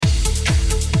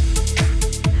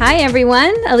Hi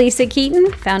everyone, Elisa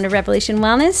Keaton, founder of Revelation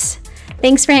Wellness.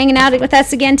 Thanks for hanging out with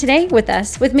us again today,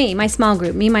 with me, my small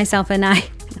group, me, myself, and I,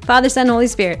 Father, Son, Holy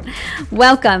Spirit.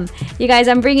 Welcome. You guys,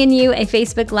 I'm bringing you a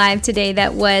Facebook Live today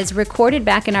that was recorded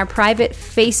back in our private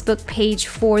Facebook page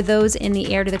for those in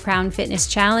the Heir to the Crown Fitness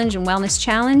Challenge and Wellness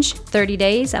Challenge, 30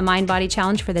 days, a mind-body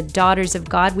challenge for the daughters of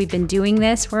God. We've been doing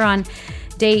this. We're on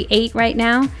day 8 right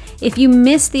now. If you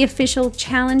missed the official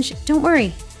challenge, don't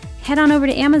worry. Head on over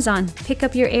to Amazon, pick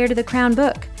up your Heir to the Crown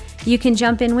book. You can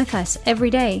jump in with us every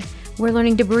day. We're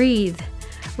learning to breathe.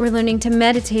 We're learning to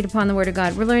meditate upon the Word of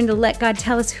God. We're learning to let God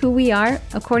tell us who we are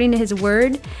according to His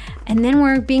Word. And then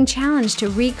we're being challenged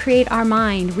to recreate our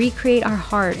mind, recreate our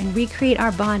heart, and recreate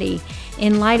our body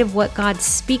in light of what God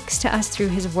speaks to us through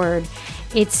His Word.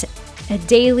 It's a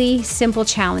daily, simple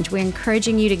challenge. We're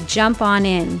encouraging you to jump on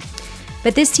in.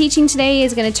 But this teaching today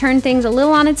is going to turn things a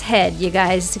little on its head, you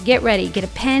guys. Get ready. Get a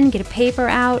pen, get a paper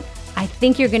out. I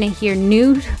think you're going to hear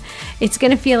new. It's going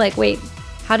to feel like, wait,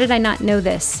 how did I not know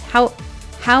this? How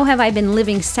have I been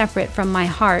living separate from my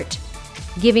heart,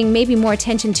 giving maybe more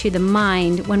attention to the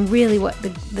mind when really what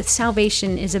the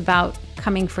salvation is about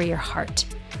coming for your heart.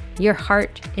 Your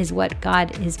heart is what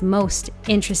God is most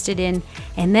interested in.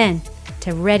 And then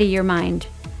to ready your mind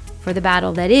for the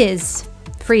battle that is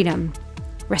freedom,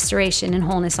 restoration, and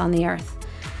wholeness on the earth.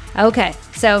 Okay,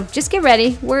 so just get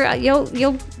ready.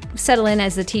 You'll settle in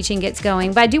as the teaching gets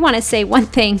going. But I do want to say one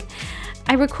thing.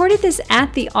 I recorded this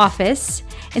at the office,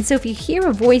 and so if you hear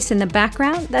a voice in the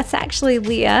background, that's actually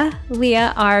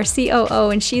Leah, our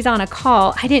COO, and she's on a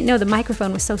call. I didn't know the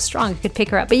microphone was so strong I could pick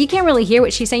her up, but you can't really hear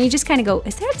what she's saying. You just kind of go,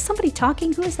 is there somebody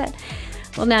talking? Who is that?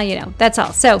 Well, now you know. That's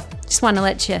all. So just want to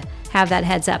let you have that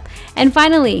heads up. And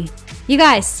finally, you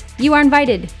guys, you are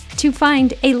invited to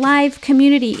find a live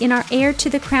community in our Heir to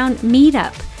the Crown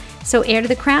meetup. So Heir to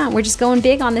the Crown, we're just going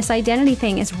big on this identity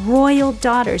thing as royal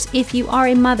daughters. If you are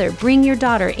a mother, bring your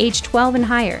daughter, age 12 and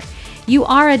higher. You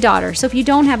are a daughter, so if you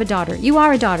don't have a daughter, you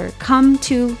are a daughter. Come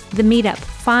to the meetup.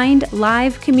 Find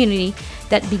live community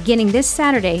that beginning this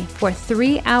Saturday for a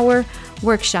 3-hour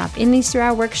workshop. In these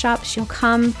 3-hour workshops, you'll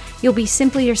come, you'll be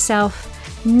simply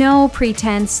yourself, no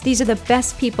pretense. These are the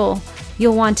best people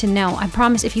you'll want to know. I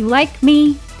promise, if you like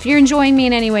me, if you're enjoying me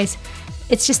in any ways,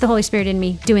 it's just the Holy Spirit in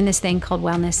me doing this thing called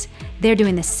wellness. They're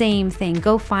doing the same thing.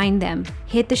 Go find them.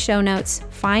 Hit the show notes.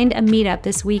 Find a meetup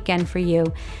this weekend for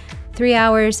you. 3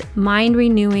 hours, mind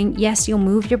renewing. Yes, you'll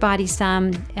move your body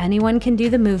some. Anyone can do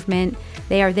the movement.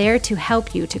 They are there to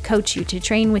help you, to coach you, to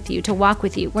train with you, to walk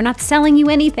with you. We're not selling you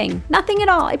anything. Nothing at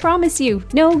all, I promise you.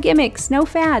 No gimmicks, no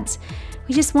fads.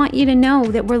 We just want you to know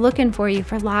that we're looking for you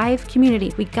for live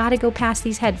community. We got to go past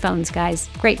these headphones, guys.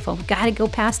 Grateful. Got to go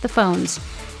past the phones.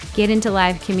 Get into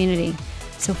live community.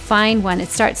 So find one. It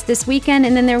starts this weekend,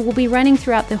 and then there will be running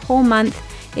throughout the whole month.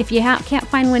 If you can't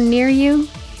find one near you,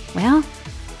 well,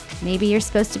 maybe you're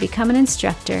supposed to become an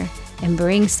instructor and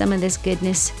bring some of this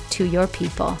goodness to your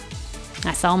people.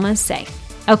 That's all I'm going to say.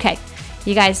 Okay,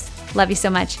 you guys, love you so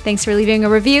much. Thanks for leaving a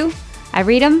review. I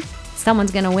read them.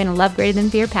 Someone's going to win a Love Greater Than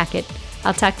Fear packet.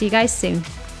 I'll talk to you guys soon.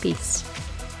 Peace.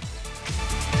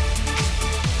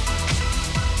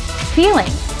 Feeling.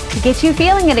 To get you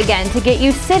feeling it again, to get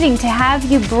you sitting, to have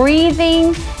you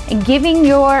breathing and giving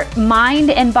your mind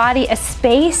and body a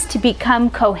space to become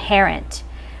coherent.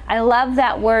 I love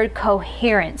that word,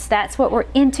 coherence. That's what we're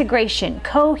integration,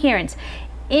 coherence.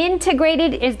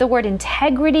 Integrated is the word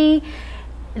integrity,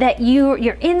 that your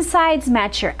insides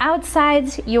match your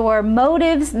outsides, your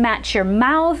motives match your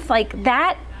mouth. Like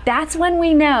that's when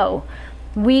we know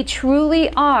we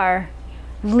truly are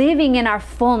living in our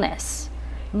fullness,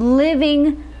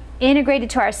 living integrated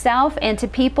to ourselves and to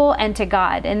people and to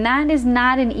God. And that is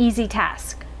not an easy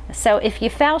task. So if you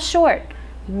fell short,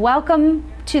 welcome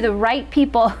to the right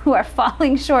people who are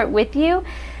falling short with you,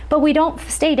 but we don't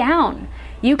stay down.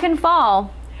 You can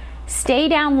fall, stay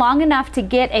down long enough to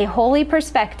get a holy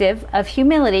perspective of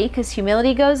humility, because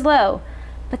humility goes low,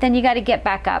 but then you got to get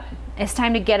back up. It's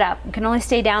time to get up. You can only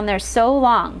stay down there so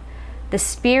long. The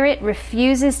spirit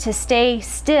refuses to stay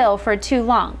still for too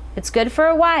long. It's good for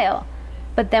a while,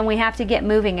 but then we have to get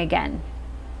moving again.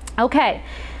 Okay,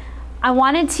 I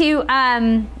wanted to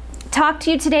talk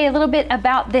to you today a little bit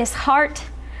about this heart,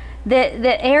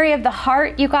 the area of the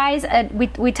heart, you guys.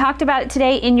 We talked about it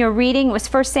today in your reading. It was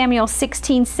 1 Samuel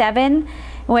 16:7,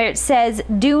 where it says,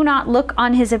 "Do not look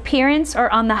on his appearance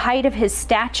or on the height of his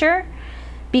stature,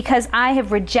 because I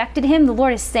have rejected him." The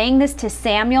Lord is saying this to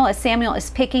Samuel as Samuel is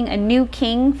picking a new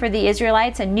king for the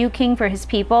Israelites, a new king for his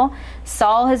people.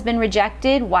 Saul has been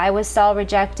rejected. Why was Saul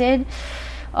rejected?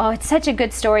 Oh, it's such a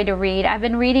good story to read. I've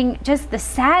been reading just the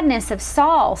sadness of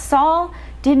Saul. Saul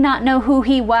did not know who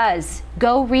he was.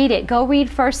 Go read it. Go read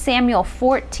 1 Samuel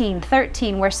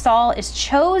 14:13, where Saul is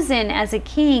chosen as a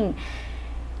king.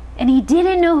 And he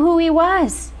didn't know who he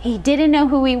was. He didn't know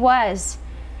who he was.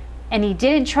 And he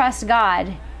didn't trust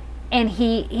God. And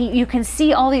you can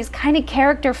see all these kind of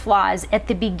character flaws at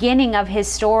the beginning of his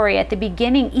story. At the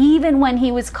beginning, even when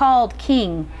he was called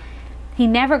king, he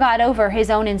never got over his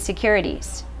own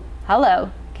insecurities.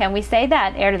 Hello. Can we say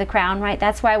that? Heir to the crown, right?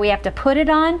 That's why we have to put it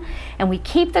on, and we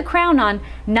keep the crown on,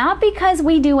 not because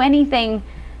we do anything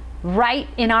right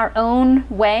in our own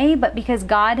way, but because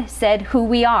God said who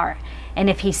we are. And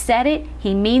if he said it,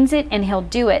 he means it, and he'll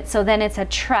do it. So then it's a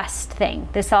trust thing.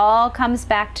 This all comes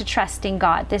back to trusting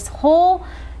God. This whole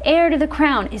heir to the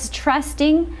crown is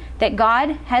trusting that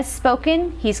God has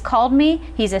spoken. He's called me.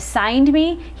 He's assigned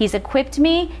me. He's equipped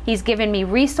me. He's given me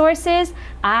resources.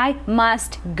 I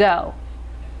must go.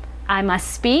 I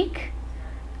must speak,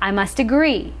 I must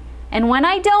agree. And when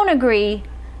I don't agree,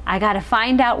 I got to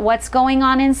find out what's going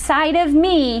on inside of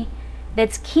me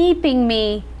that's keeping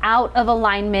me out of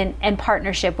alignment and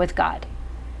partnership with God.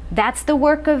 That's the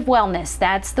work of wellness.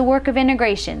 That's the work of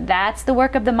integration. That's the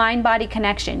work of the mind-body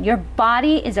connection. Your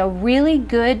body is a really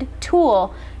good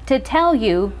tool to tell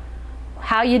you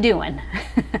how you doing.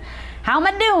 How am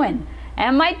I doing?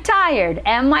 Am I tired?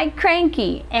 Am I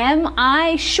cranky? Am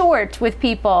I short with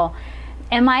people?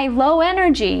 Am I low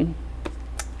energy?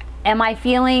 Am I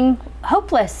feeling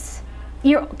hopeless?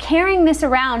 You're carrying this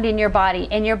around in your body,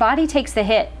 and your body takes the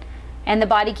hit, and the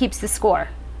body keeps the score.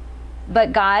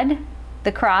 But God,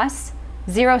 the cross,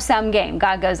 zero-sum game.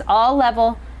 God goes, all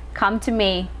level, come to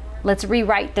me. Let's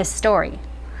rewrite this story.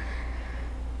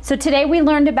 So today we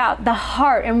learned about the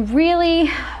heart and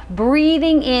really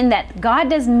breathing in that God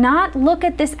does not look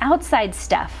at this outside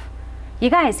stuff. You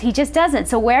guys, he just doesn't.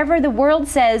 So wherever the world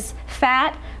says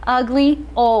fat, ugly,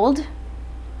 old,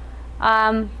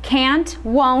 can't,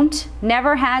 won't,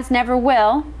 never has, never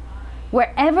will,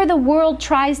 wherever the world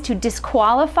tries to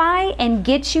disqualify and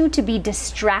get you to be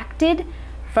distracted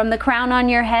from the crown on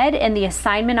your head and the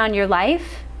assignment on your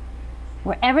life,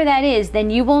 wherever that is, then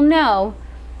you will know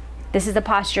this is the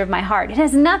posture of my heart. It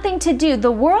has nothing to do.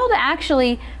 The world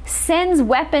actually sends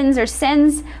weapons or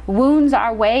sends wounds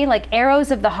our way, like arrows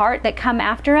of the heart that come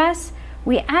after us.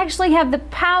 We actually have the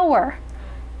power,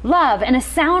 love, and a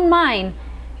sound mind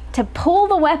to pull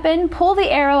the weapon, pull the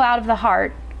arrow out of the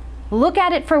heart, look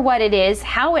at it for what it is,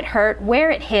 how it hurt, where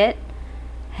it hit,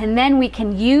 and then we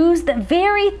can use the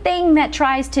very thing that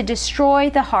tries to destroy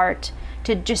the heart,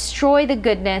 to destroy the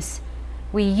goodness.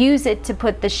 We use it to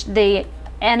put the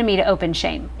enemy to open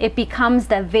shame. It becomes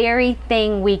the very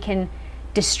thing we can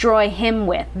destroy him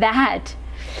with. That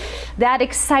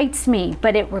excites me,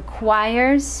 but it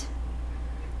requires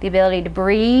the ability to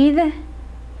breathe,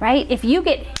 right? If you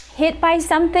get hit by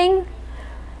something,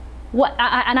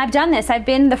 and I've done this, I've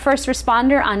been the first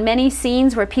responder on many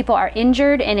scenes where people are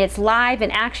injured and it's live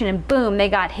in action and boom, they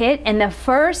got hit. And the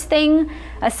first thing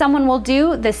someone will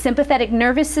do, the sympathetic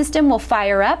nervous system will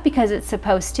fire up because it's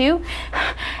supposed to,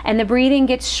 and the breathing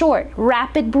gets short.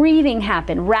 Rapid breathing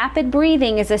happens. Rapid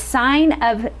breathing is a sign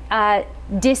of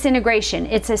disintegration.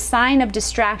 It's a sign of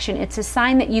distraction. It's a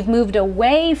sign that you've moved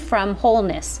away from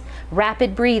wholeness.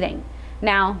 Rapid breathing.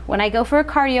 Now, when I go for a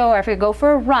cardio or if I go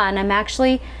for a run, I'm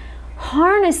actually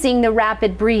harnessing the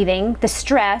rapid breathing, the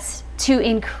stress, to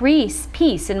increase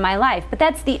peace in my life. But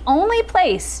that's the only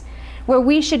place where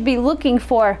we should be looking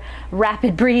for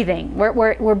rapid breathing.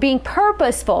 We're being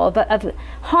purposeful of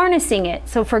harnessing it,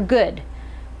 so for good.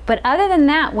 But other than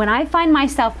that, when I find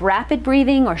myself rapid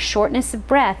breathing or shortness of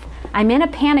breath, I'm in a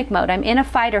panic mode, I'm in a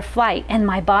fight or flight, and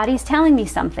my body's telling me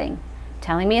something,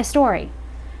 telling me a story.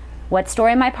 What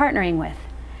story am I partnering with?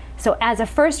 So as a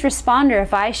first responder,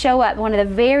 if I show up, one of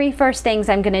the very first things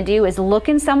I'm going to do is look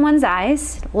in someone's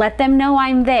eyes, let them know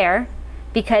I'm there,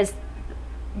 because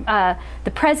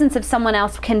the presence of someone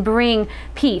else can bring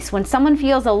peace. When someone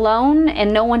feels alone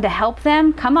and no one to help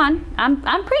them, come on,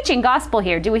 I'm preaching gospel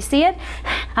here. Do we see it?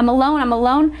 I'm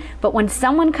alone. But when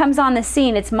someone comes on the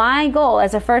scene, it's my goal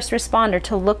as a first responder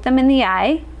to look them in the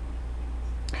eye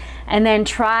and then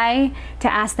try to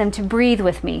ask them to breathe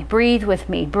with me, bring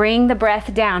the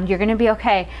breath down. You're gonna be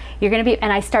okay.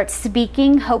 And I start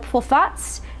speaking hopeful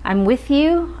thoughts. I'm with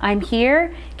you, I'm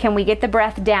here. Can we get the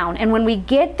breath down? And when we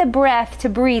get the breath to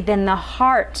breathe, then the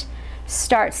heart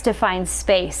starts to find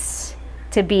space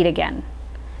to beat again.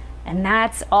 And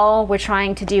that's all we're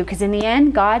trying to do, because in the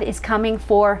end, God is coming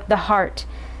for the heart.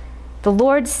 The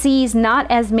Lord sees not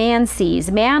as man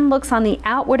sees. Man looks on the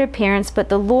outward appearance, but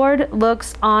the Lord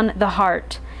looks on the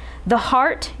heart. The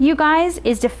heart, you guys,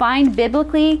 is defined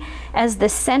biblically as the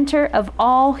center of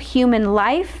all human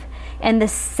life. and the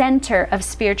center of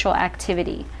spiritual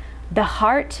activity. The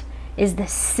heart is the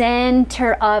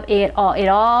center of it all. It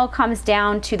all comes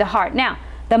down to the heart. Now,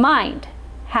 the mind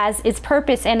has its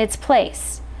purpose and its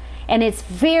place, and it's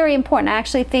very important. I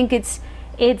actually think it's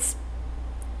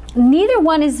neither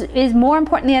one is more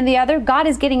important than the other. God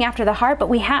is getting after the heart, but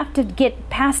we have to get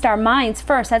past our minds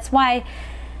first. That's why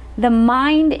the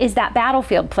mind is that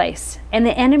battlefield place. And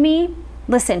the enemy,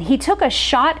 listen, he took a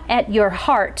shot at your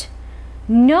heart,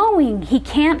 knowing he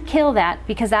can't kill that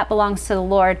because that belongs to the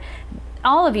Lord.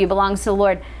 All of you belongs to the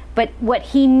Lord. But what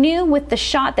he knew with the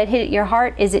shot that hit at your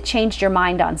heart is it changed your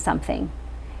mind on something.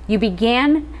 You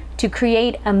began to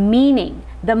create a meaning.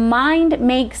 The mind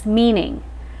makes meaning.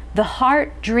 The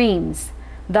heart dreams.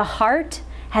 The heart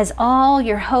has all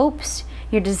your hopes,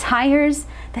 your desires,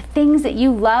 the things that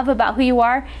you love about who you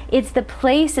are. It's the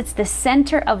place, it's the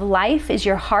center of life is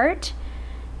your heart.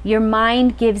 Your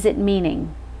mind gives it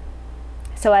meaning.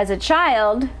 So as a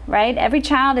child, right, every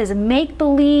child is a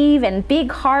make-believe and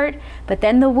big heart, but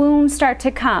then the wounds start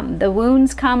to come. The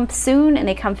wounds come soon and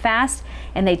they come fast,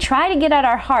 and they try to get at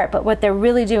our heart, but what they're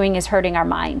really doing is hurting our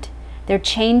mind. They're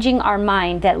changing our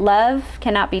mind that love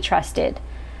cannot be trusted,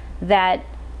 that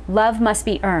love must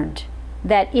be earned,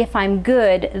 that if I'm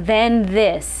good, then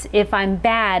this, if I'm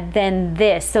bad, then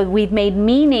this. So we've made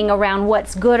meaning around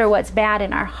what's good or what's bad,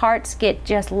 and our hearts get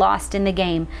just lost in the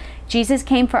game. Jesus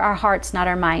came for our hearts, not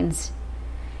our minds.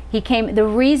 He came, the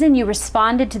reason you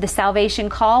responded to the salvation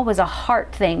call was a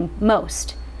heart thing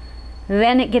most.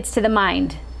 Then it gets to the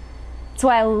mind. That's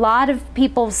why a lot of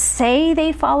people say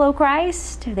they follow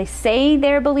Christ, they say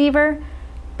they're a believer,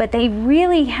 but they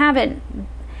really haven't.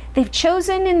 They've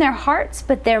chosen in their hearts,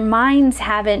 but their minds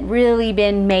haven't really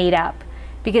been made up.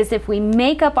 Because if we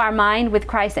make up our mind with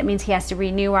Christ, that means he has to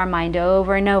renew our mind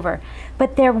over and over.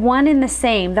 But they're one and the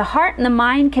same. The heart and the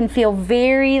mind can feel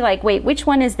very like, wait, which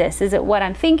one is this? Is it what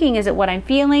I'm thinking? Is it what I'm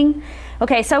feeling?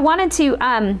 Okay, so I wanted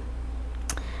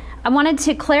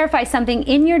to clarify something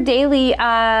in your daily,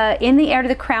 in the Heir to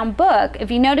the Crown book. If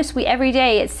you notice, every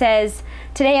day it says,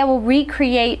 today I will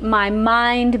recreate my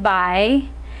mind by,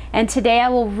 and today I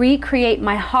will recreate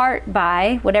my heart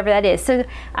by, whatever that is. So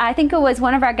I think it was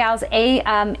one of our gals,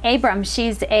 Abram,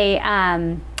 she's a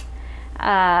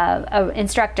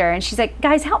instructor, and she's like,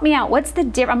 guys, help me out. What's the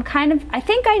difference? I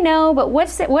think I know, but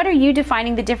what are you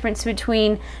defining the difference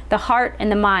between the heart and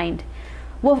the mind?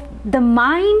 Well, the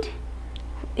mind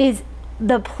is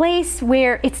the place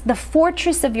where it's the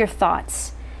fortress of your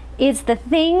thoughts. It's the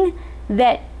thing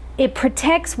that it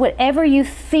protects whatever you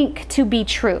think to be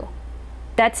true.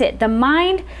 That's it. The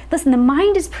mind, listen, the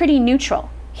mind is pretty neutral.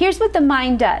 Here's what the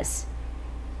mind does.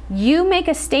 You make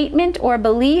a statement or a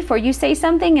belief, or you say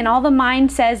something, and all the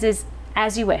mind says is,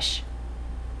 as you wish.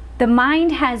 The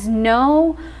mind has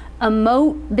no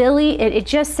emote-billy. It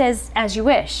just says, as you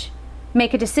wish.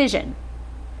 Make a decision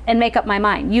and make up my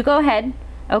mind. You go ahead.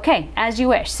 Okay, as you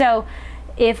wish. So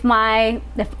if I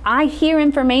hear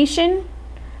information,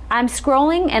 I'm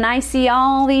scrolling and I see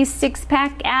all these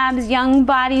six-pack abs, young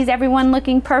bodies, everyone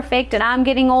looking perfect, and I'm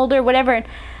getting older, whatever.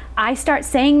 I start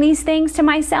saying these things to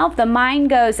myself, the mind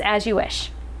goes, as you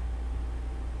wish.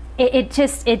 It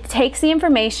takes the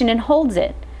information and holds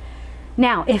it.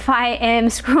 Now, if I am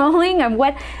scrolling and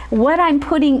what I'm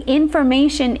putting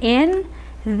information in,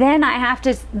 then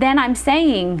I'm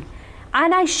saying,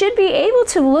 and I should be able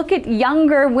to look at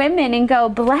younger women and go,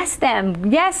 bless them.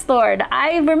 Yes, Lord.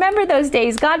 I remember those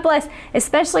days. God bless,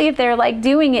 especially if they're like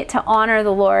doing it to honor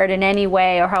the Lord in any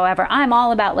way or however. I'm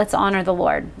all about let's honor the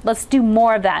Lord. Let's do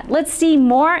more of that. Let's see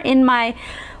more in my,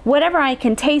 whatever I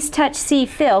can taste, touch, see,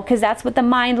 feel, because that's what the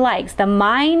mind likes. The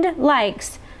mind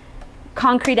likes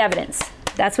concrete evidence.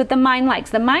 That's what the mind likes.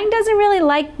 The mind doesn't really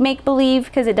like make-believe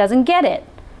because it doesn't get it.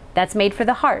 That's made for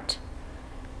the heart.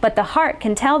 But the heart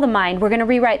can tell the mind, we're going to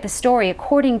rewrite the story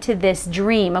according to this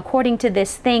dream, according to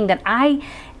this thing that I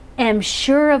am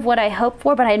sure of what I hope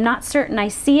for, but I'm not certain I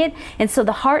see it. And so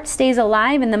the heart stays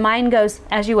alive and the mind goes,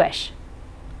 as you wish.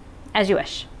 As you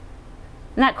wish.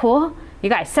 Isn't that cool? You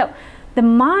guys, so the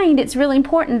mind, it's really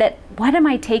important that what am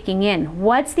I taking in?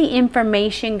 What's the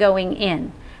information going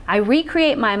in? I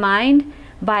recreate my mind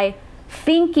by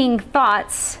thinking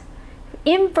thoughts,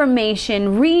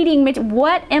 information, reading,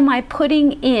 what am I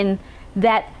putting in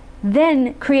that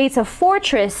then creates a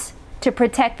fortress to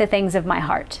protect the things of my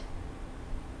heart?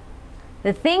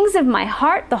 The things of my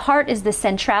heart, the heart is the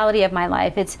centrality of my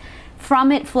life. It's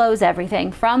from it flows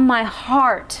everything. From my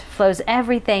heart flows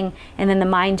everything, and then the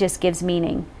mind just gives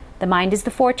meaning. The mind is the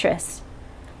fortress.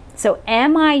 So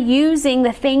am I using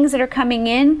the things that are coming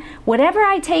in? Whatever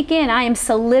I take in, I am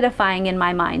solidifying in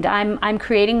my mind. I'm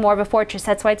creating more of a fortress.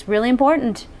 That's why it's really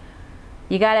important.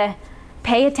 You gotta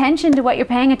Pay attention to what you're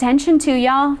paying attention to,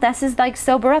 y'all. This is like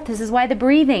sober up. This is why the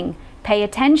breathing. Pay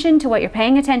attention to what you're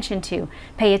paying attention to.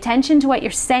 Pay attention to what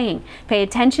you're saying. Pay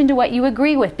attention to what you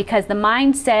agree with, because the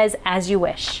mind says, as you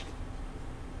wish.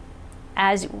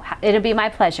 It'll be my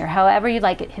pleasure, however you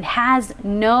like it. It has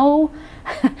no,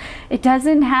 it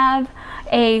doesn't have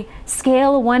a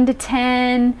scale of 1 to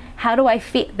 10. How do I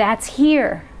feel? That's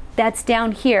here. That's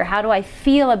down here. How do I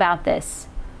feel about this?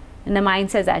 And the mind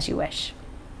says, as you wish.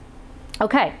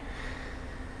 Okay.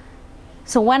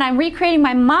 So when I'm recreating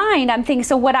my mind, I'm thinking,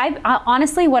 so what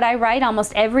I write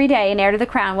almost every day in Heir to the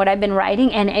Crown, what I've been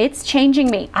writing, and it's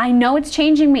changing me. I know it's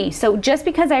changing me. So just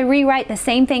because I rewrite the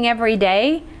same thing every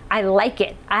day, I like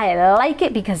it. I like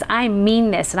it because I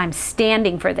mean this and I'm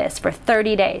standing for this for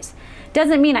 30 days.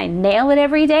 Doesn't mean I nail it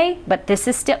every day, but this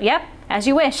is still, yep, as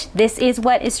you wish. This is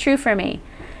what is true for me.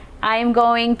 I am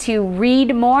going to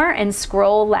read more and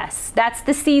scroll less. That's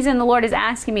the season the Lord is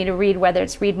asking me to read, whether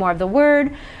it's read more of the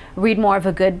Word, read more of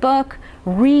a good book,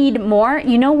 read more.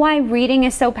 You know why reading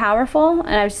is so powerful?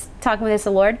 And I was talking with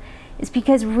the Lord. It's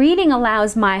because reading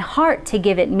allows my heart to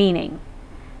give it meaning.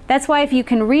 That's why if you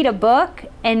can read a book,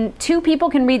 and two people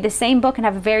can read the same book and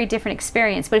have a very different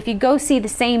experience, but if you go see the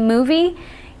same movie,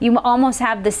 you almost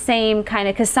have the same kind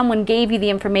of, because someone gave you the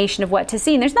information of what to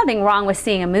see. And there's nothing wrong with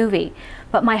seeing a movie,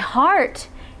 but my heart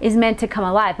is meant to come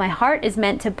alive. My heart is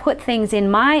meant to put things in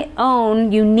my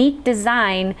own unique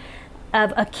design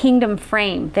of a kingdom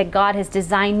frame that God has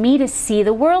designed me to see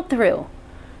the world through,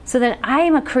 so that I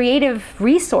am a creative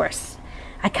resource.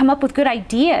 I come up with good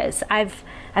ideas. I've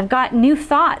got new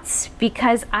thoughts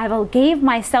because I gave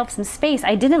myself some space.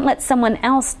 I didn't let someone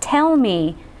else tell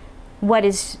me what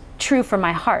is true for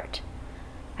my heart.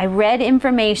 I read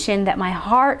information that my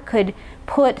heart could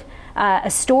put a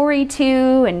story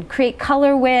to and create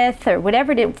color with, or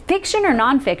whatever it is, fiction or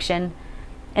nonfiction.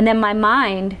 And then my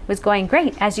mind was going,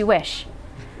 great, as you wish.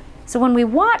 So when we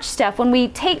watch stuff, when we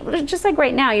take, just like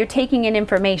right now, you're taking in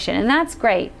information, and that's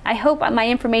great. I hope my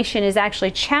information is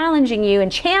actually challenging you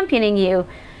and championing you.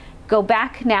 Go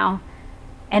back now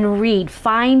and read.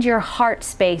 Find your heart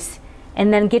space,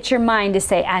 and then get your mind to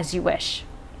say, as you wish.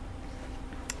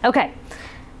 Okay,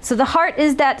 so the heart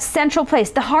is that central place.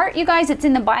 The heart, you guys, it's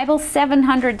in the Bible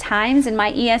 700 times. In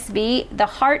my ESV, the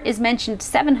heart is mentioned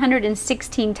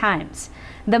 716 times.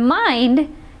 The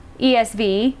mind,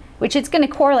 ESV, which it's going to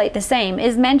correlate the same,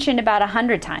 is mentioned about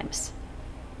 100 times.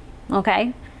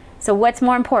 Okay, so what's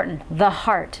more important? The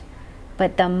heart.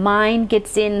 But the mind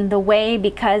gets in the way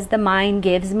because the mind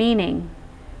gives meaning.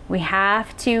 We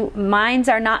have to, minds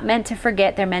are not meant to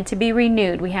forget, they're meant to be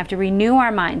renewed. We have to renew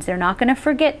our minds. They're not going to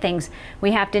forget things.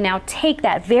 We have to now take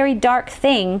that very dark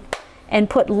thing and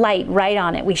put light right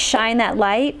on it. We shine that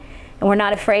light, and we're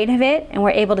not afraid of it, and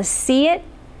we're able to see it,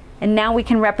 and now we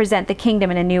can represent the kingdom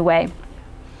in a new way.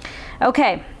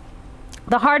 Okay,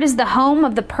 the heart is the home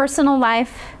of the personal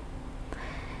life,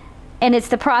 and it's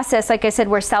the process, like I said,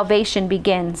 where salvation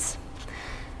begins.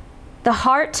 The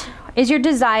heart is your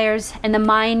desires, and the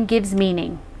mind gives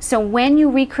meaning. So when you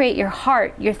recreate your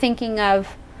heart, you're thinking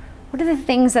of, what are the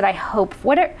things that I hope?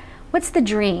 What's the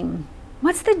dream?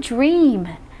 What's the dream?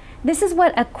 This is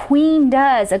what a queen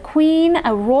does. A queen,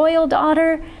 a royal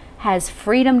daughter, has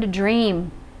freedom to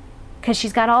dream because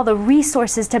she's got all the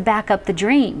resources to back up the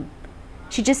dream.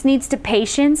 She just needs to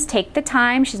patience, take the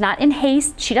time. She's not in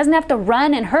haste. She doesn't have to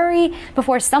run and hurry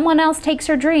before someone else takes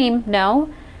her dream. No,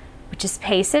 but just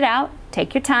pace it out.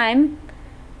 Take your time,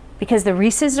 because the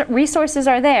resources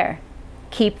are there.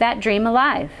 Keep that dream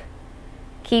alive.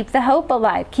 Keep the hope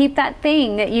alive. Keep that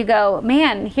thing that you go,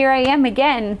 man, here I am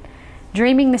again,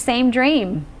 dreaming the same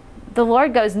dream. The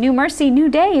Lord goes, new mercy, new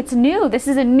day. It's new. This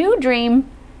is a new dream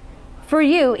for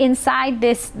you inside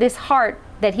this heart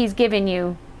that He's given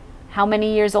you. How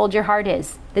many years old your heart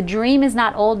is. The dream is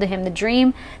not old to Him. The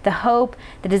dream, the hope,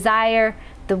 the desire,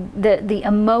 the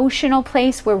emotional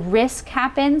place where risk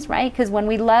happens, right? Because when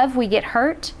we love, we get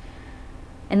hurt.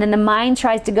 And then the mind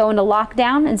tries to go into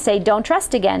lockdown and say, don't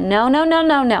trust again. No, no, no,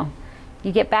 no, no.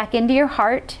 You get back into your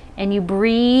heart and you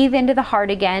breathe into the heart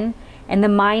again, and the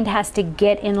mind has to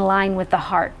get in line with the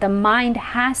heart. The mind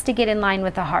has to get in line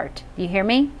with the heart. Do you hear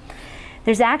me?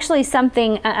 There's actually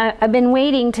something I've been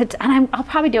waiting to, and I'll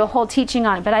probably do a whole teaching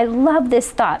on it, but I love this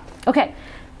thought. Okay.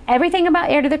 Everything about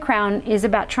Heir to the Crown is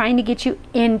about trying to get you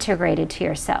integrated to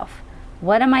yourself.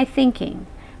 What am I thinking?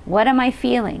 What am I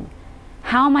feeling?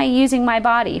 How am I using my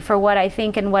body for what I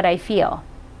think and what I feel?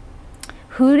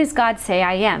 Who does God say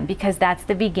I am? Because that's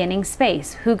the beginning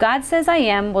space. Who God says I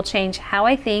am will change how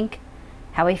I think,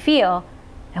 how I feel,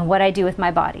 and what I do with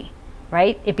my body,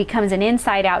 right? It becomes an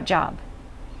inside-out job.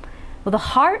 Well, the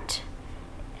heart,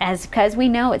 because we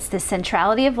know it's the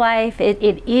centrality of life.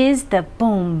 It is the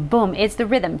boom, boom. It's the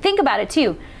rhythm. Think about it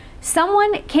too.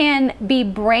 Someone can be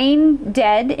brain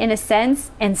dead in a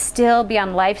sense and still be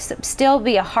on life, still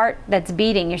be a heart that's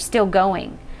beating. You're still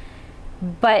going.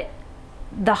 But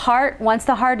the heart, once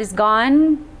the heart is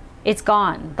gone, it's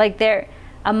gone. Like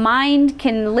a mind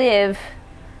can live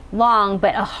long,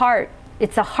 but a heart,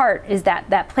 it's a heart is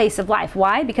that place of life.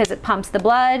 Why? Because it pumps the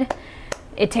blood,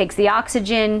 it takes the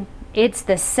oxygen. It's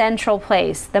the central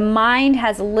place. The mind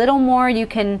has a little more. You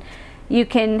can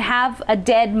have a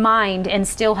dead mind and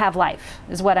still have life,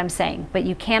 is what I'm saying. But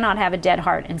you cannot have a dead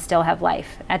heart and still have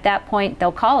life. At that point,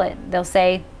 they'll call it. They'll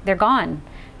say they're gone.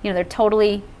 They're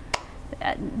totally,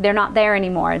 they're not there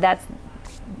anymore. The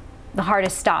heart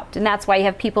is stopped. And that's why you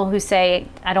have people who say,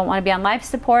 I don't want to be on life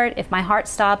support. If my heart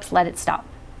stops, let it stop.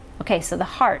 Okay, so the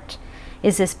heart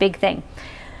is this big thing.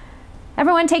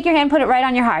 Everyone take your hand, put it right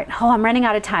on your heart. Oh, I'm running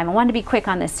out of time. I wanted to be quick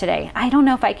on this today. I don't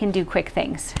know if I can do quick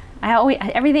things.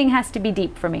 Everything has to be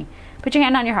deep for me. Put your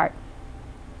hand on your heart.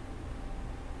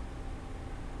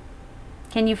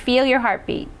 Can you feel your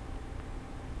heartbeat?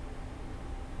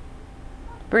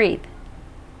 Breathe.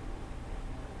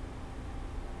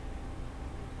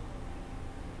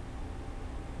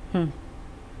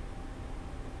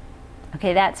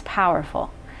 Okay, that's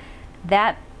powerful.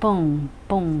 That boom,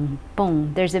 boom,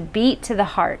 boom. There's a beat to the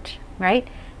heart, right?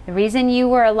 The reason you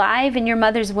were alive in your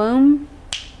mother's womb,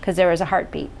 because there was a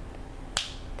heartbeat.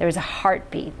 There was a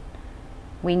heartbeat.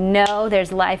 We know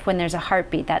there's life when there's a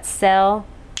heartbeat. That cell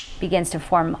begins to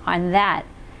form on that.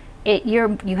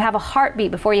 You have a heartbeat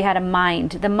before you had a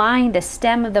mind. The mind, the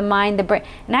stem of the mind, the brain.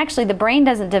 And actually the brain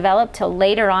doesn't develop till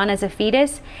later on as a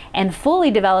fetus and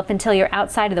fully develop until you're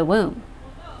outside of the womb.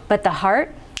 But the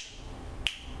heart,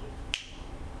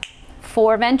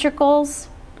 4 ventricles,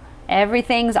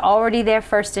 everything's already there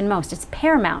first and most. It's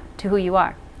paramount to who you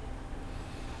are.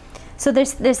 So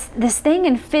there's this thing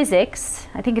in physics,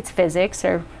 I think it's physics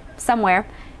or somewhere,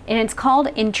 and it's called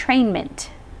entrainment.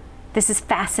 This is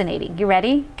fascinating. You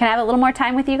ready? Can I have a little more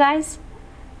time with you guys?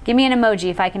 Give me an emoji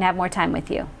if I can have more time with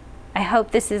you. I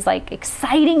hope this is like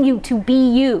exciting you to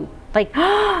be you. Like,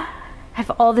 I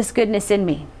have all this goodness in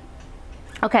me.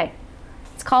 Okay,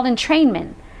 it's called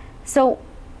entrainment. So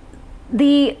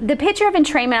the picture of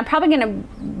entrainment, I'm probably going to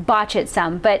botch it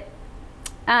some, but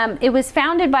it was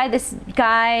founded by this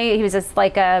guy. He was just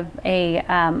like a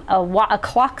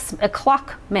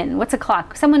clockman. What's a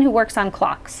clock? Someone who works on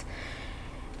clocks.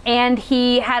 And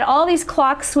he had all these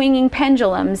clock swinging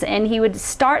pendulums, and he would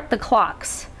start the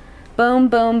clocks. Boom,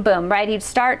 boom, boom, right? He'd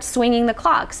start swinging the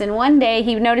clocks. And one day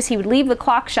he would notice he would leave the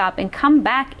clock shop and come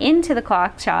back into the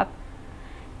clock shop.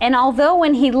 And although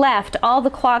when he left, all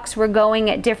the clocks were going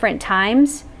at different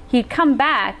times, he'd come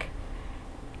back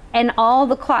and all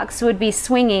the clocks would be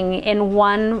swinging in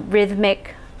one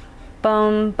rhythmic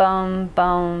boom, boom,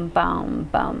 boom, boom,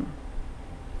 boom.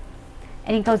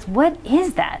 And he goes, what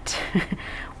is that?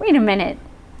 Wait a minute.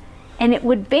 And it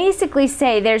would basically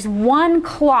say there's one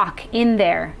clock in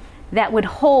there that would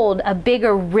hold a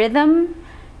bigger rhythm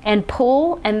and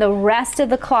pull, and the rest of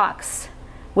the clocks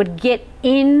would get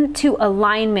into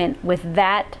alignment with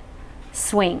that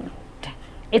swing.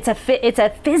 It's a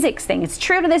physics thing. It's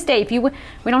true to this day.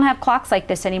 We don't have clocks like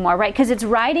this anymore, right? Because it's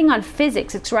riding on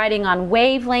physics. It's riding on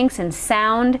wavelengths and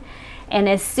sound. And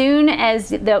as soon as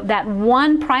that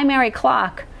one primary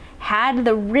clock had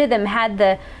the rhythm, had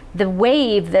the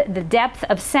wave, the depth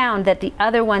of sound that the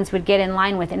other ones would get in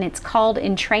line with, and it's called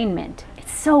entrainment.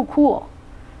 It's so cool.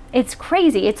 It's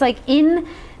crazy. It's like in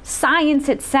science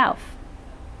itself.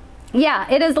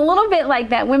 Yeah, it is a little bit like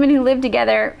that. Women who live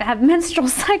together have menstrual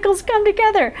cycles come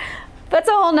together. That's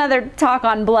a whole nother talk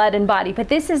on blood and body, but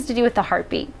this has to do with the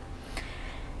heartbeat.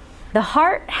 The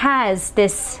heart has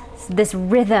this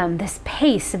rhythm, this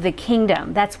pace of the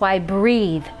kingdom. That's why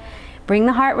breathe. Bring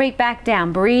the heart rate back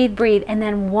down. Breathe, breathe. And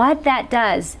then what that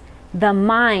does, the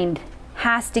mind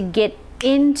has to get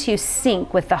into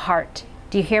sync with the heart.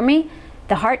 Do you hear me?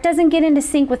 The heart doesn't get into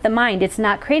sync with the mind. It's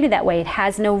not created that way. It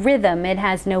has no rhythm. It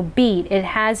has no beat. It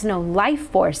has no life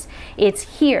force.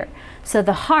 It's here. So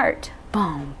the heart,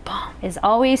 boom, boom, is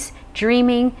always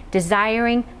dreaming,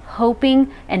 desiring,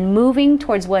 hoping, and moving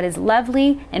towards what is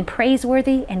lovely and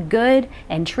praiseworthy and good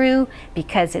and true,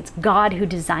 because it's God who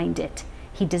designed it.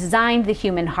 He designed the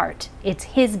human heart. It's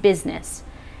His business.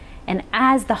 And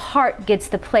as the heart gets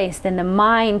the place, then the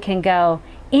mind can go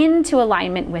into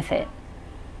alignment with it.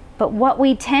 But what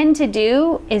we tend to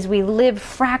do is we live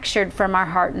fractured from our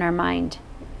heart and our mind,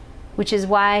 which is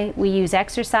why we use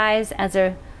exercise as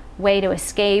a way to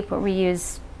escape, or we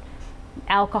use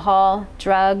alcohol,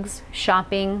 drugs,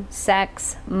 shopping,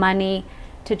 sex, money,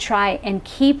 to try and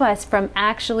keep us from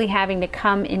actually having to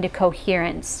come into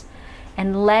coherence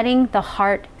and letting the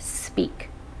heart speak.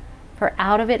 For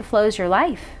out of it flows your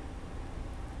life.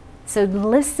 So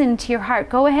listen to your heart.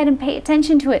 Go ahead and pay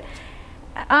attention to it.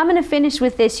 I'm going to finish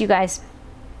with this, you guys.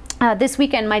 This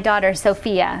weekend, my daughter,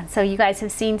 Sophia, so you guys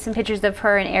have seen some pictures of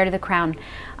her in Heir to the Crown.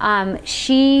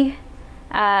 She,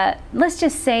 let's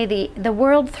just say the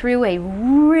world threw a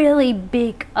really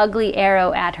big, ugly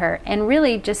arrow at her and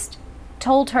really just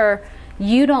told her,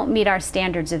 you don't meet our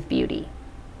standards of beauty.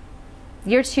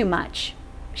 You're too much.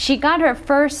 She got her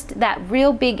first, that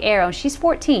real big arrow. She's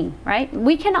 14, right?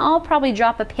 We can all probably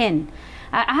drop a pin.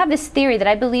 I have this theory that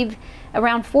I believe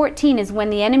around 14 is when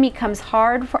the enemy comes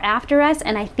hard after us,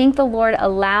 and I think the Lord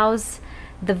allows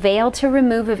the veil to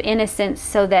remove of innocence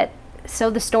so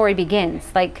the story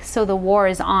begins, so the war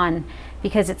is on,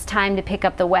 because it's time to pick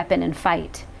up the weapon and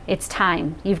fight. It's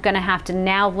time. You're going to have to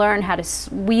now learn how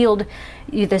to wield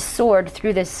the sword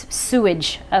through this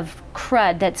sewage of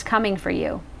crud that's coming for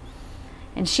you.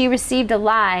 And she received a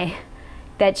lie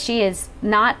that she is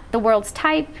not the world's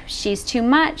type, she's too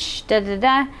much,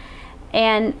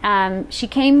 And she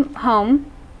came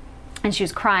home and she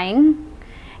was crying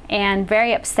and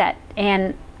very upset.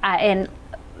 And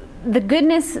the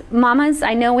goodness, mamas,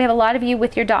 I know we have a lot of you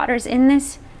with your daughters in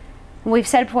this. We've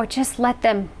said it before, just let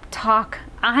them talk.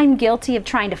 I'm guilty of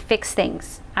trying to fix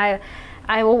things.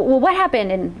 Well, what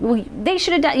happened? And they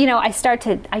should have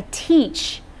done, I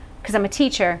teach, because I'm a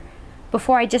teacher,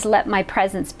 before I just let my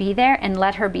presence be there and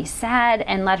let her be sad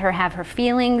and let her have her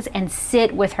feelings and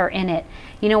sit with her in it.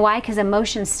 You know why? Because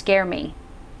emotions scare me.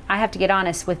 I have to get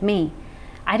honest with me.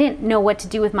 I didn't know what to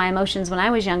do with my emotions when I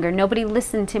was younger. Nobody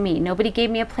listened to me. Nobody gave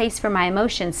me a place for my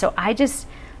emotions. So I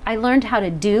learned how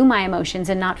to do my emotions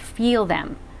and not feel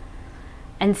them.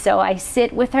 And so I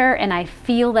sit with her and I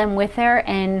feel them with her,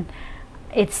 and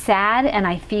it's sad and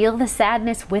I feel the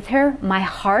sadness with her. My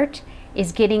heart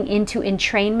is getting into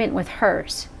entrainment with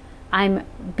hers. I'm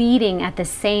beating at the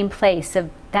same place of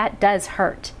that does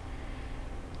hurt.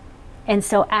 And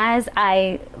so as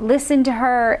I listen to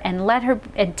her and let her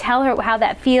and tell her how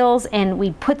that feels, and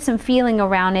we put some feeling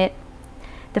around it,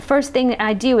 the first thing that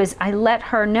I do is I let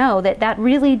her know that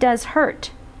really does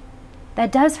hurt. That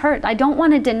does hurt. I don't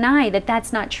want to deny that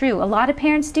that's not true. A lot of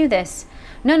parents do this.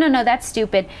 No, that's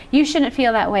stupid. You shouldn't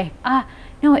feel that way.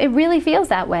 No, it really feels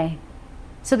that way.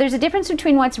 So there's a difference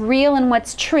between what's real and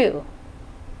what's true.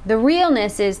 The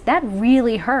realness is that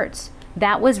really hurts.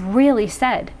 That was really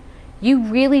said. You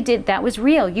really did. That was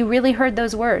real. You really heard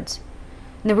those words.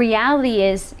 And the reality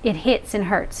is it hits and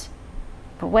hurts.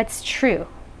 But what's true?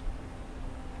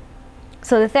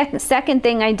 So the second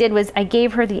thing I did was I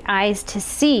gave her the eyes to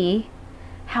see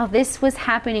how this was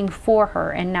happening for her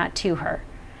and not to her.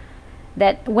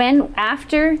 That when,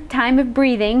 after time of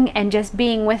breathing and just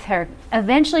being with her,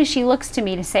 eventually she looks to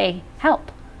me to say,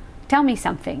 help, tell me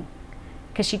something,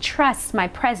 because she trusts my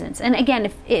presence. And again,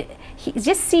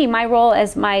 just see my role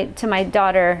to my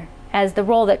daughter as the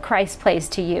role that Christ plays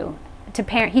to you, to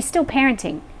parent. He's still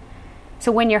parenting.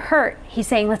 So when you're hurt, he's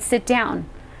saying, let's sit down.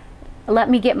 Let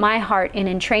me get my heart in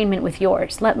entrainment with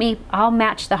yours. I'll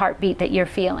match the heartbeat that you're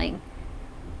feeling.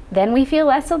 Then we feel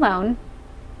less alone.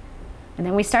 And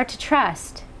then we start to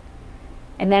trust.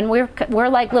 And then we're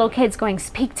like little kids going,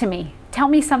 speak to me. Tell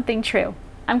me something true.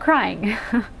 I'm crying.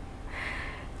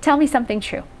 Tell me something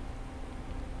true.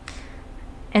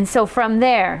 And so from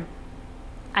there,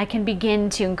 I can begin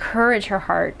to encourage her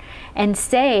heart and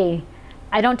say,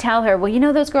 I don't tell her,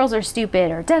 well, those girls are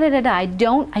stupid or da-da-da-da.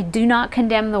 I do not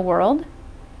condemn the world.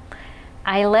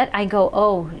 I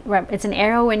go, it's an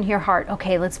arrow in your heart.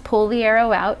 Okay, let's pull the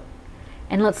arrow out.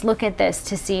 And let's look at this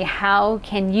to see how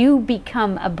can you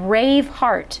become a brave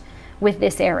heart with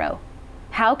this arrow?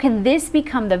 How can this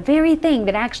become the very thing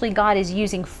that actually God is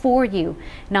using for you,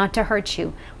 not to hurt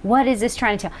you? What is this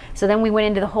trying to tell? So then we went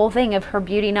into the whole thing of her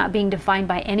beauty not being defined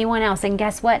by anyone else. And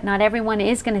guess what? Not everyone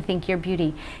is going to think you're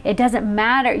beauty. It doesn't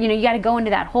matter. You got to go into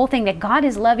that whole thing that God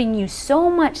is loving you so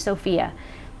much, Sophia,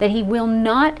 that he will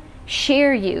not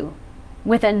share you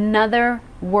with another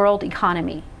world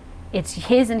economy. It's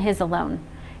his and his alone.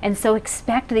 And so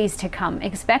expect these to come.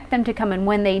 Expect them to come. And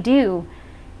when they do,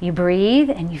 you breathe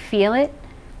and you feel it.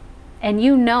 And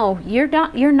you're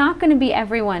not going to be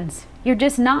everyone's. You're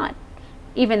just not.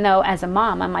 Even though as a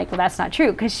mom, I'm like, well, that's not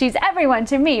true, because she's everyone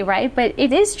to me, right? But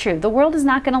it is true. The world is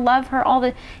not going to love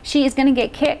her. She is going to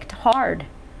get kicked hard.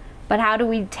 But how do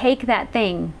we take that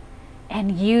thing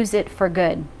and use it for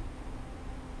good?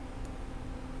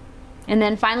 And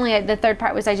then finally, the third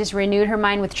part was I just renewed her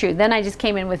mind with truth. Then I just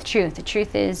came in with truth. The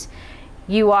truth is,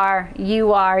 You are,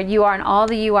 and all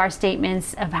the you are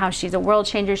statements of how she's a world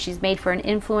changer. She's made for an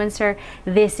influencer.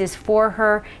 This is for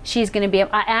her. She's going to be,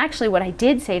 actually what I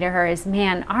did say to her is,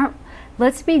 man,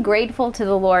 let's be grateful to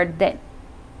the Lord that,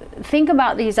 think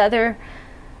about these other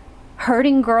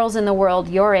hurting girls in the world,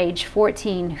 your age,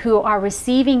 14, who are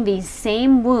receiving these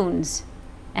same wounds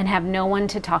and have no one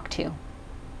to talk to.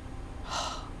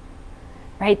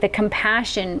 Right? The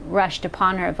compassion rushed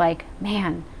upon her of like,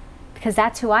 man, because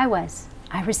that's who I was.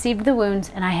 I received the wounds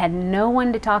and I had no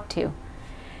one to talk to.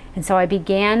 And so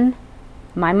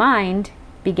my mind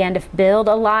began to build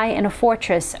a lie and a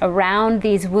fortress around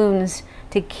these wounds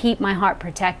to keep my heart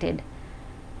protected.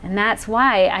 And that's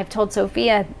why I've told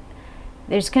Sophia,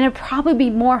 there's going to probably be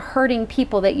more hurting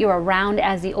people that you're around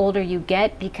as the older you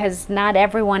get, because not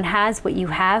everyone has what you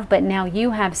have, but now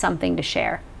you have something to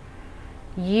share.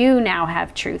 You now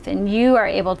have truth, and you are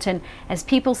able to, as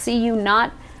people see you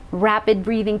not rapid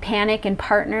breathing panic and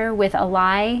partner with a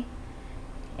lie,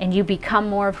 and you become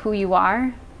more of who you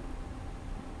are,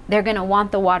 they're going to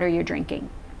want the water you're drinking.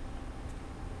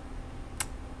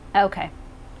 Okay.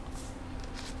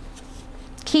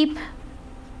 Keep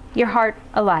your heart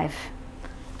alive.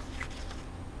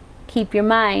 Keep your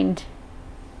mind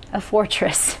a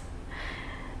fortress.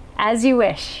 As you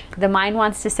wish. The mind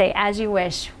wants to say, as you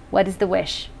wish. What is the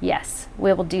wish? Yes,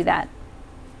 we will do that.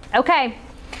 Okay.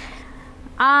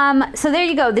 So there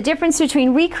you go. The difference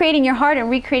between recreating your heart and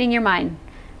recreating your mind.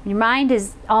 Your mind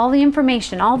is all the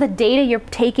information, all the data you're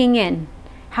taking in.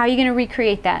 How are you going to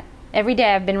recreate that? Every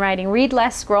day I've been writing, read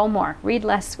less, scroll more. Read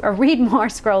less, or read more,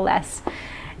 scroll less.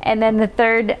 And then the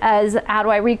third is, how do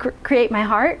I recreate my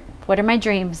heart? What are my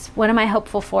dreams? What am I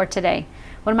hopeful for today?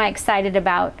 What am I excited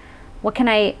about? What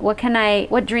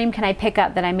dream can I pick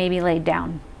up that I maybe laid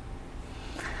down?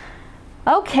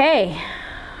 Okay.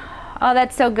 Oh,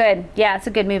 that's so good. Yeah, it's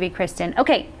a good movie, Kristen.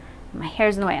 Okay, my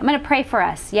hair's in the way. I'm going to pray for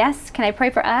us. Yes? Can I pray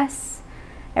for us?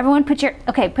 Everyone put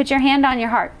your hand on your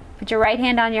heart. Put your right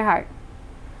hand on your heart.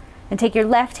 And take your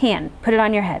left hand, put it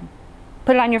on your head.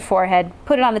 Put it on your forehead.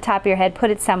 Put it on the top of your head. Put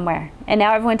it somewhere. And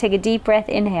now everyone take a deep breath.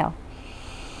 Inhale.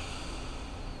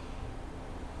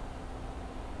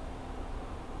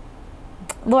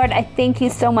 Lord, I thank you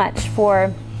so much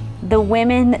for the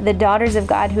women, the daughters of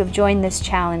God who have joined this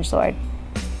challenge, Lord.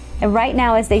 And right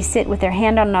now, as they sit with their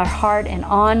hand on their heart and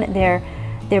on their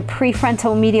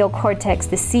prefrontal medial cortex,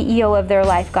 the CEO of their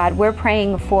life, God, we're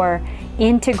praying for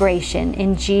integration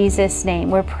in Jesus' name.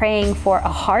 We're praying for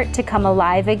a heart to come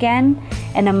alive again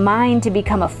and a mind to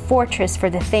become a fortress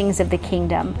for the things of the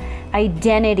kingdom.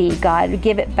 Identity, God,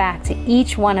 give it back to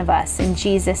each one of us in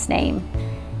Jesus' name.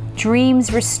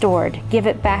 Dreams restored, give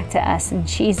it back to us in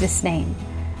Jesus' name.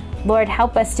 Lord,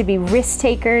 help us to be risk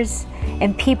takers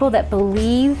and people that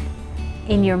believe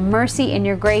in your mercy and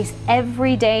your grace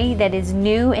every day, that is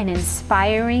new and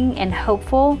inspiring and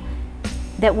hopeful,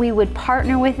 that we would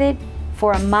partner with it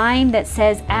for a mind that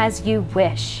says, as you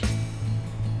wish.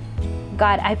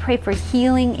 God, I pray for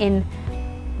healing in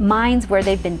minds where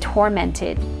they've been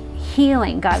tormented.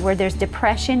 Healing, God, where there's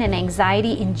depression and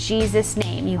anxiety, in Jesus'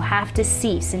 name. You have to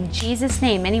cease. In Jesus'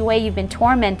 name, any way you've been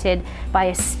tormented by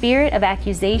a spirit of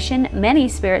accusation, many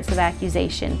spirits of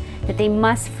accusation, that they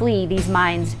must flee these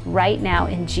minds right now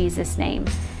in Jesus' name.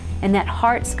 And that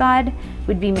hearts, God,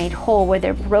 would be made whole where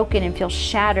they're broken and feel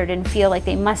shattered and feel like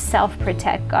they must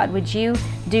self-protect. God, would you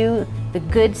do the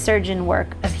good surgeon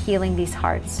work of healing these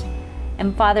hearts?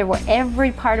 And Father, where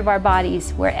every part of our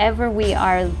bodies, wherever we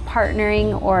are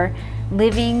partnering or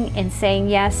living and saying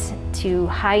yes to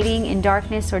hiding in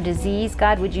darkness or disease,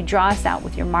 God, would you draw us out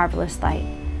with your marvelous light?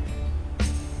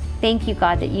 Thank you,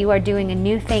 God, that you are doing a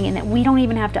new thing and that we don't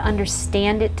even have to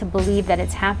understand it to believe that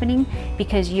it's happening,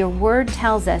 because your word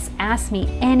tells us, ask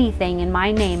me anything in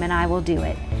my name and I will do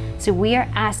it. So we are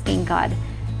asking, God,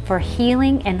 for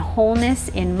healing and wholeness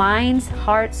in minds,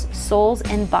 hearts, souls,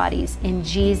 and bodies in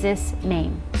Jesus'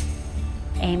 name.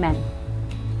 Amen.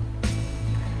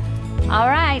 All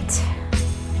right.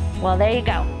 Well, there you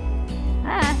go.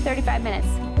 35 minutes.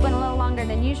 Went a little longer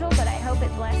than usual, but I hope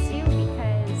it blessed you, because